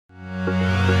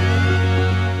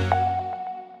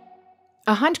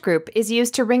A hunt group is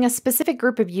used to ring a specific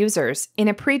group of users in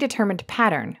a predetermined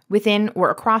pattern within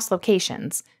or across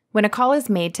locations when a call is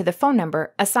made to the phone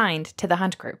number assigned to the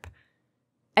hunt group.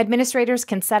 Administrators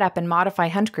can set up and modify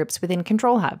hunt groups within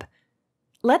Control Hub.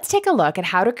 Let's take a look at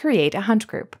how to create a hunt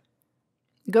group.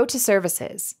 Go to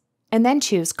Services, and then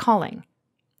choose Calling.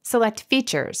 Select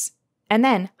Features, and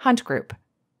then Hunt Group.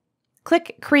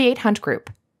 Click Create Hunt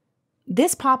Group.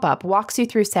 This pop-up walks you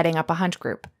through setting up a hunt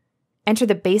group. Enter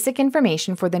the basic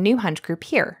information for the new hunt group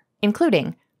here,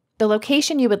 including the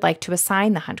location you would like to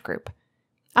assign the hunt group,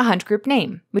 a hunt group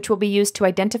name, which will be used to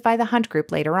identify the hunt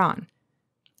group later on.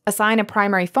 Assign a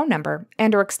primary phone number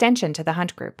and/or extension to the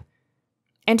hunt group.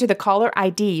 Enter the caller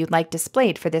ID you'd like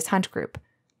displayed for this hunt group.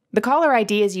 The caller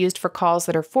ID is used for calls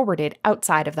that are forwarded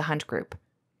outside of the hunt group.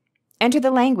 Enter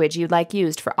the language you'd like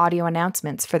used for audio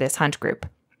announcements for this hunt group.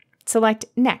 Select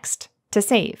Next to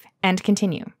save and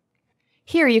continue.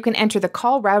 Here you can enter the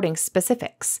call routing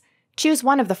specifics. Choose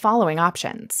one of the following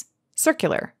options.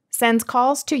 Circular sends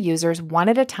calls to users one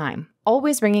at a time,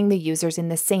 always ringing the users in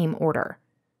the same order.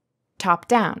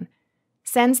 Top-down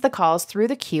sends the calls through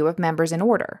the queue of members in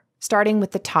order, starting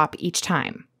with the top each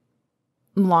time.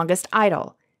 Longest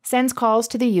idle sends calls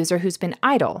to the user who's been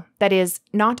idle, that is,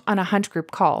 not on a hunt group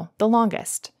call, the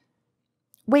longest.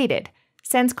 Weighted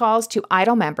sends calls to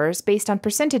idle members based on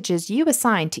percentages you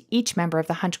assign to each member of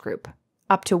the hunt group,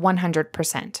 up to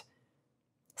 100%.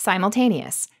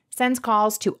 Simultaneous sends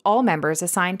calls to all members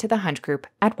assigned to the hunt group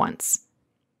at once.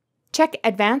 Check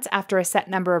Advance after a set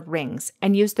number of rings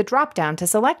and use the drop-down to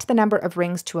select the number of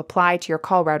rings to apply to your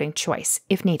call routing choice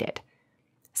if needed.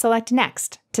 Select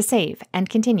Next to save and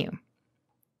continue.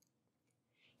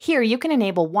 Here you can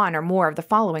enable one or more of the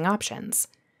following options.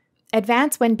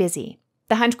 Advance when busy.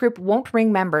 The hunt group won't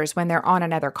ring members when they're on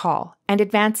another call and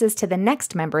advances to the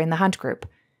next member in the hunt group.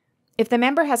 If the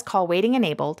member has call waiting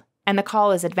enabled and the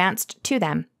call is advanced to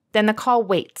them, then the call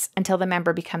waits until the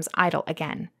member becomes idle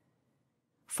again.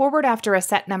 Forward after a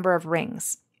set number of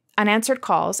rings. Unanswered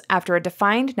calls after a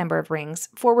defined number of rings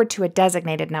forward to a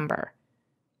designated number.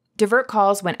 Divert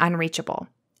calls when unreachable.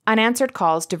 Unanswered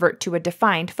calls divert to a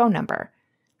defined phone number.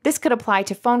 This could apply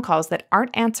to phone calls that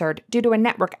aren't answered due to a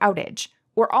network outage,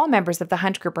 or all members of the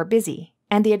hunt group are busy,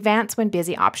 and the Advance when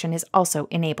busy option is also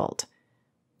enabled.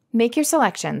 Make your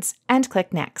selections and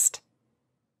click Next.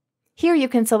 Here you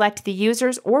can select the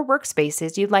users or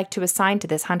workspaces you'd like to assign to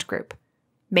this hunt group.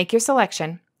 Make your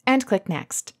selection and click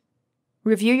Next.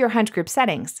 Review your hunt group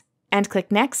settings and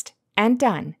click Next and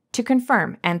Done to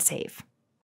confirm and save.